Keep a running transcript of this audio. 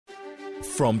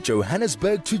From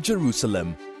Johannesburg to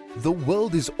Jerusalem, the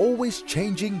world is always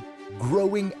changing,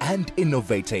 growing and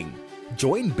innovating.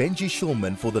 Join Benji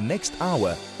Shulman for the next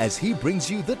hour as he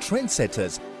brings you the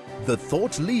trendsetters, the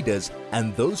thought leaders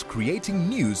and those creating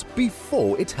news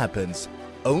before it happens.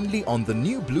 Only on the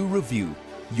New Blue Review,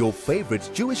 your favorite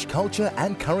Jewish culture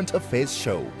and current affairs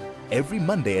show. Every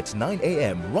Monday at 9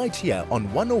 a.m. right here on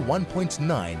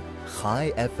 101.9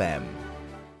 High FM.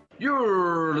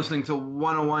 You're listening to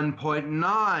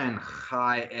 101.9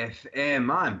 High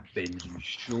FM. I'm Benji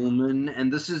Shulman,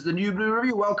 and this is the New Blue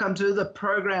Review. Welcome to the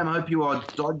program. I hope you are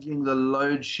dodging the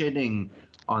load shedding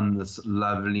on this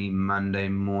lovely Monday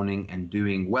morning and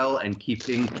doing well and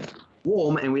keeping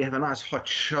warm. And we have a nice hot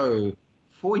show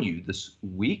for you this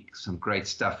week. Some great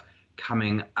stuff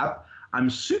coming up. I'm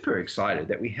super excited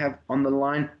that we have on the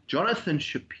line Jonathan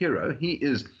Shapiro. He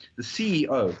is the CEO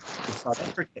of South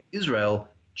Africa-Israel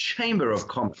Chamber of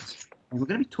Commerce. And we're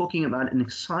going to be talking about an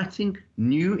exciting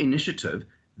new initiative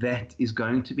that is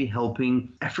going to be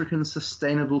helping African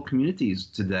sustainable communities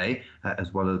today,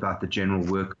 as well as about the general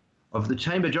work of the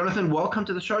Chamber. Jonathan, welcome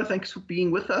to the show. Thanks for being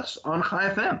with us on High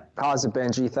FM. How's it,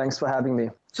 Benji? Thanks for having me.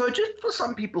 So just for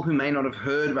some people who may not have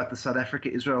heard about the South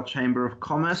Africa-Israel Chamber of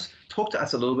Commerce, talk to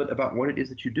us a little bit about what it is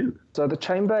that you do. So the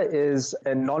Chamber is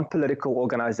a non-political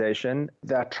organization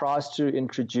that tries to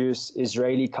introduce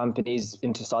Israeli companies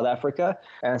into South Africa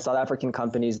and South African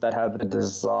companies that have the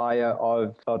desire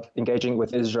of engaging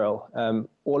with Israel,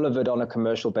 all of it on a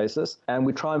commercial basis. And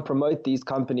we try and promote these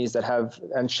companies that have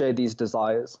and share these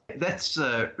desires. That's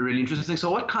really interesting. So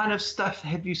what kind of stuff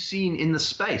have you seen in the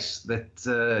space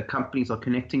that companies are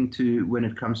connecting to when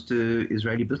it comes to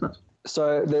Israeli business?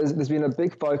 So there's been a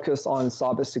big focus on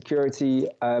cybersecurity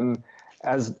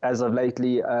as of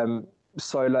lately,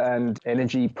 solar and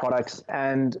energy products,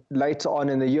 and later on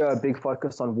in the year, a big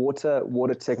focus on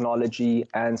water technology,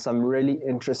 and some really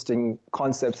interesting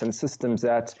concepts and systems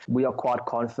that we are quite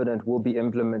confident will be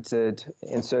implemented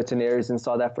in certain areas in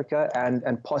South Africa,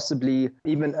 and possibly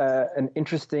even an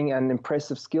interesting and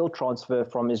impressive skill transfer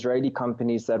from Israeli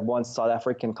companies that want South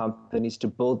African companies to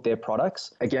build their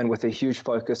products, again, with a huge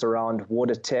focus around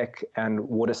water tech and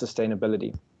water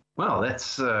sustainability. Well,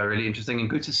 that's really interesting and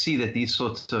good to see that these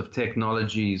sorts of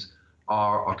technologies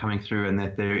are coming through and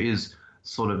that there is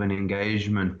sort of an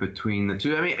engagement between the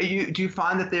two. I mean, do you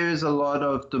find that there is a lot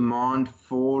of demand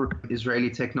for Israeli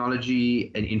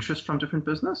technology and interest from different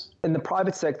business? In the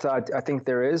private sector, I think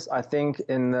there is. I think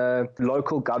in the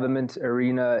local government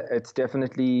arena, it's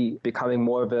definitely becoming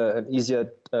more of an easier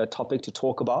topic to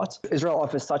talk about. Israel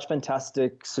offers such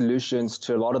fantastic solutions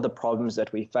to a lot of the problems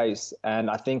that we face. And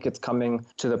I think it's coming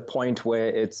to the point where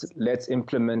it's let's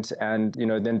implement and,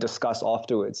 then discuss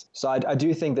afterwards. So I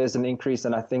do think there's an increase,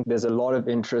 and I think there's a lot of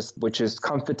interest, which is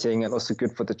comforting and also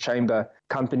good for the Chamber.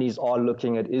 Companies are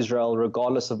looking at Israel,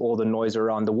 regardless of all the noise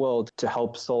around the world, to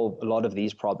help solve a lot of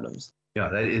these problems. Yeah,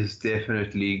 that is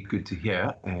definitely good to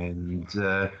hear. And,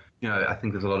 I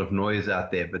think there's a lot of noise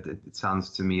out there, but it sounds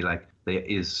to me like there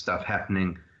is stuff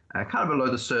happening kind of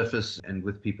below the surface and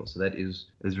with people. So that is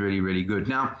really, really good.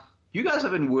 Now, you guys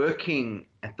have been working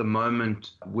at the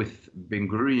moment with Ben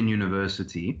Gurion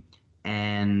University,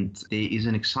 and there is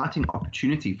an exciting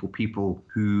opportunity for people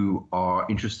who are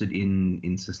interested in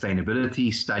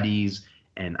sustainability studies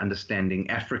and understanding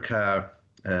Africa,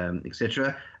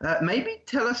 etc. Maybe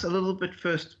tell us a little bit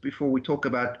first before we talk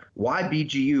about why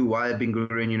BGU, why Ben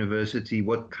Gurion University,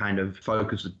 what kind of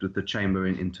focus with the Chamber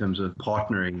in terms of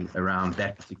partnering around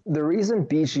that. The reason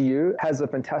BGU has a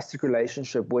fantastic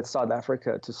relationship with South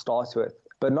Africa to start with,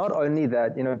 but not only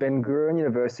that, Ben Gurion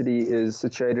University is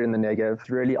situated in the Negev,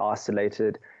 really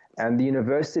isolated, and the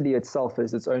university itself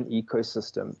is its own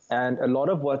ecosystem. And a lot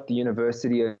of what the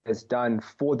university has done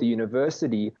for the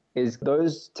university is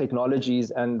those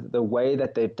technologies and the way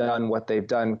that they've done what they've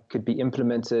done could be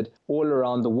implemented all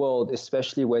around the world,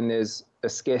 especially when there's a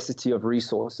scarcity of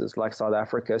resources like South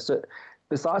Africa. So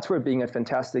besides for it being a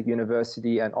fantastic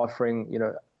university and offering,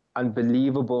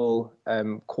 unbelievable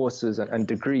courses and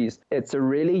degrees, it's a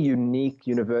really unique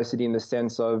university in the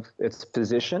sense of its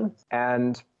position.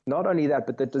 And not only that,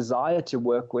 but the desire to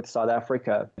work with South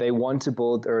Africa. They want to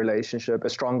build a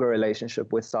stronger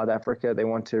relationship with South Africa. They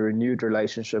want a renewed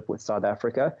relationship with South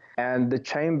Africa. And the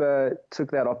Chamber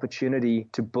took that opportunity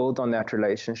to build on that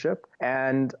relationship.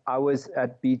 And I was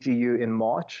at BGU in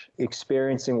March,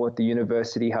 experiencing what the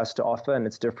university has to offer in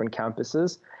its different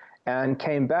campuses, and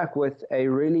came back with a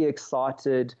really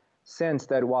excited sense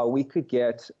that while we could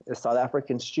get a South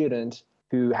African student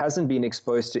who hasn't been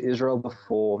exposed to Israel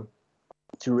before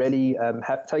to really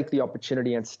take the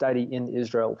opportunity and study in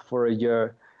Israel for a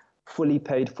year fully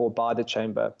paid for by the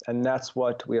Chamber. And that's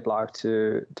what we'd like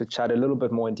to chat a little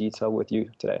bit more in detail with you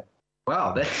today.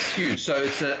 Wow, that's huge. So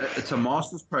it's a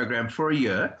master's program for a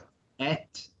year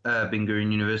at Ben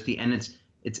Gurion University, and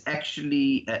it's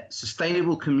actually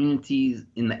sustainable communities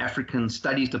in the African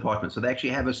Studies Department. So they actually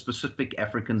have a specific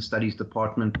African Studies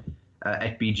Department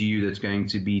at BGU that's going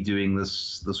to be doing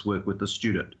this work with the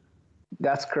student.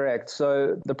 That's correct.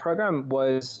 So the program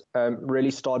was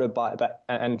really started by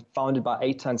and founded by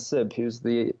Eitan Sib, who's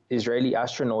the Israeli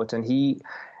astronaut, and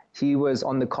he was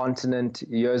on the continent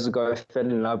years ago, fell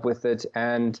in love with it,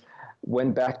 and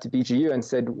went back to BGU and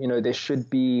said, there should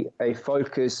be a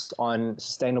focus on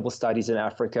sustainable studies in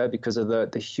Africa because of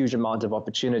the huge amount of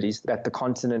opportunities that the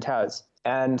continent has.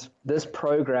 And this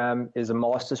program is a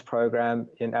master's program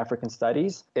in African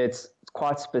studies. It's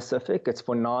quite specific. It's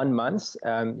for 9 months.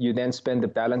 You then spend the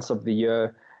balance of the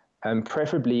year,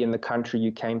 preferably in the country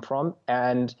you came from,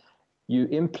 and you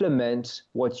implement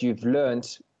what you've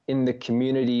learned in the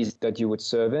communities that you would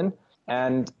serve in.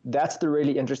 And that's the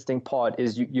really interesting part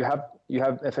is you have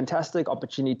a fantastic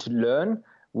opportunity to learn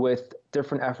with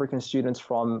different African students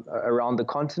from around the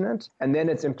continent, and then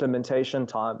it's implementation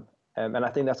time. And I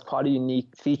think that's quite a unique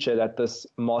feature that this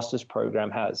master's program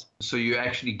has. So you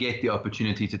actually get the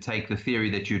opportunity to take the theory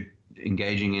that you're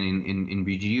engaging in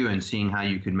BGU and seeing how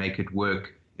you can make it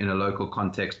work in a local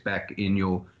context back in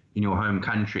your home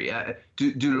country.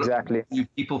 Exactly. Do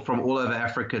people from all over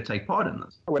Africa take part in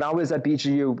this? When I was at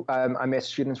BGU, I met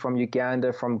students from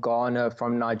Uganda, from Ghana,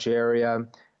 from Nigeria,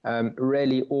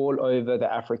 really all over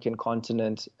the African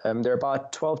continent. There are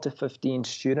about 12 to 15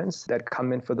 students that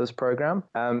come in for this program.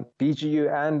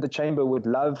 BGU and the Chamber would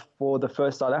love for the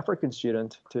first South African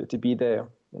student to be there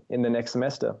in the next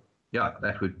semester. Yeah,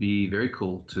 that would be very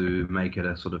cool to make it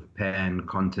a sort of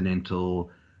pan-continental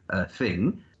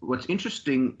thing. What's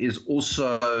interesting is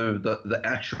also the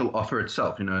actual offer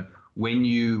itself. When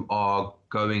you are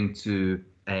going to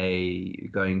a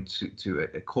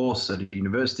course at a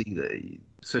university,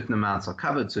 certain amounts are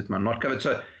covered, certain are not covered.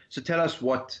 So tell us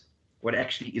what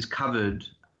actually is covered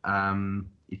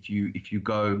if you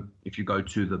go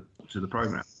to the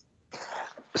program.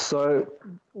 So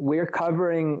we're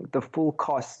covering the full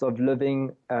costs of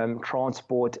living,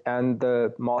 transport, and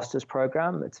the master's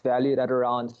program. It's valued at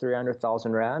around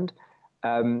 300,000 Rand.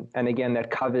 And again,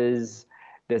 that covers,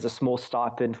 there's a small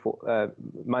stipend for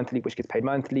monthly, which gets paid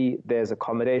monthly. There's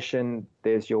accommodation,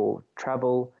 there's your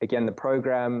travel, again, the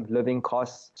program, living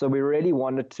costs. So we really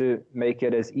wanted to make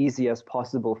it as easy as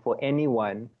possible for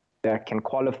anyone that can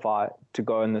qualify to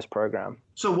go in this program.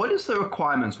 So what is the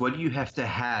requirements? What do you have to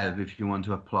have if you want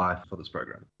to apply for this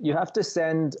program? You have to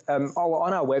send, on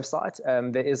our website,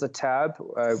 there is a tab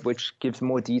which gives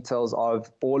more details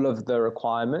of all of the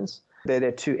requirements. There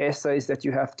are 2 essays that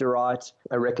you have to write,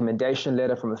 a recommendation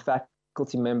letter from a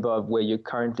faculty member of where you're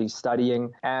currently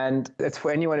studying. And it's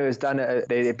for anyone who has done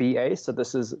their BA. So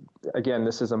this is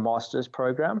a master's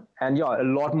program. And a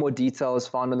lot more details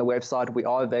found on the website. We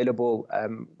are available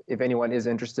if anyone is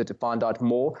interested to find out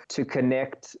more, to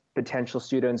connect potential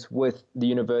students with the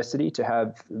university, to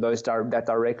have that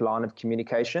direct line of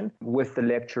communication with the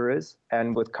lecturers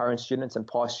and with current students and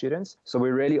past students. So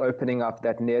we're really opening up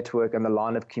that network and the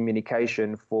line of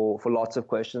communication for lots of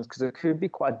questions, because it could be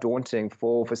quite daunting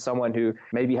for someone who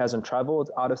maybe hasn't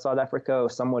traveled out of South Africa, or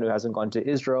someone who hasn't gone to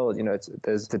Israel.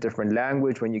 There's a different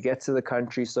language when you get to the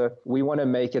country. So we want to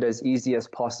make it as easy as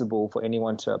possible for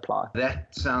anyone to apply.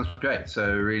 That sounds great.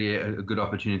 So really a good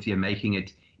opportunity and making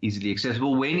it easily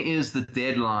accessible. When is the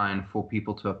deadline for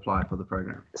people to apply for the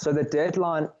program? So the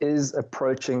deadline is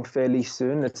approaching fairly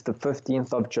soon. It's the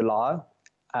 15th of July.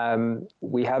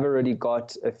 We have already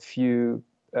got a few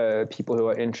people who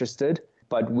are interested,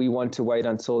 but we want to wait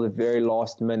until the very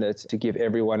last minute to give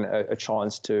everyone a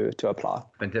chance to apply.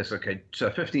 Fantastic. Okay, so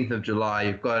 15th of July,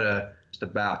 you've got just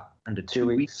about under 2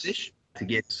 weeks-ish to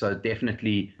get. So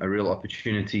definitely a real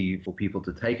opportunity for people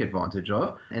to take advantage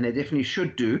of, and they definitely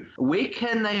should do. Where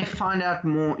can they find out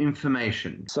more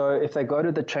information? So if they go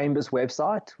to the Chamber's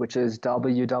website, which is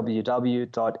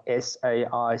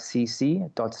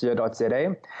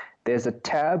www.saicc.co.za, there's a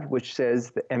tab which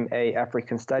says the MA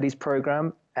African Studies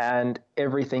Program, and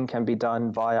everything can be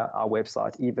done via our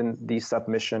website, even the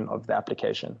submission of the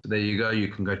application. So there you go. You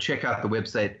can go check out the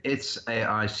website. It's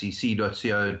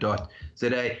saicc.co.za.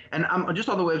 And I'm just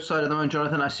on the website at the moment,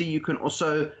 Jonathan. I see you can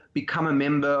also become a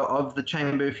member of the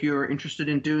Chamber if you're interested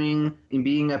in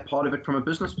being a part of it from a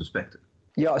business perspective.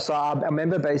 Yeah, so our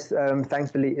member base,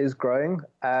 thankfully, is growing.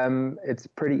 It's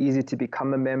pretty easy to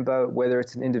become a member, whether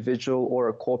it's an individual or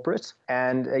a corporate.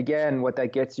 And again, what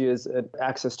that gets you is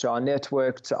access to our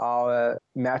network, to our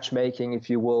matchmaking, if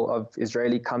you will, of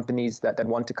Israeli companies that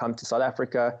want to come to South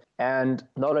Africa. And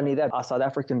not only that, our South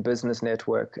African business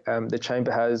network. The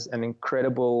Chamber has an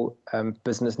incredible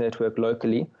business network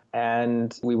locally.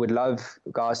 And we would love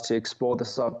guys to explore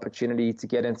this opportunity, to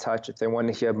get in touch. If they want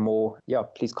to hear more,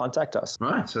 please contact us.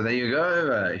 Right, so there you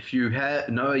go. If you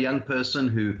know a young person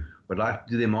who would like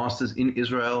to do their masters in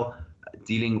Israel,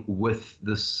 dealing with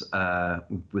this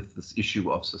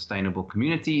issue of sustainable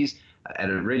communities at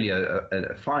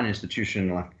a fine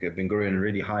institution like Ben Gurion,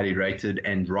 really highly rated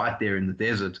and right there in the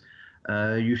desert,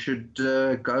 you should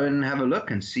go and have a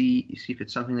look and see if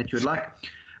it's something that you would like.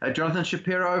 Jonathan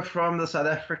Shapiro from the South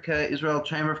Africa-Israel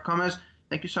Chamber of Commerce,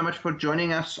 thank you so much for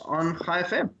joining us on Chai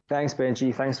FM. Thanks,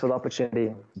 Benji. Thanks for the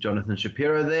opportunity. Jonathan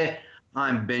Shapiro there.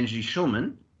 I'm Benji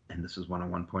Shulman, and this is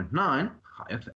 101.9 Chai FM.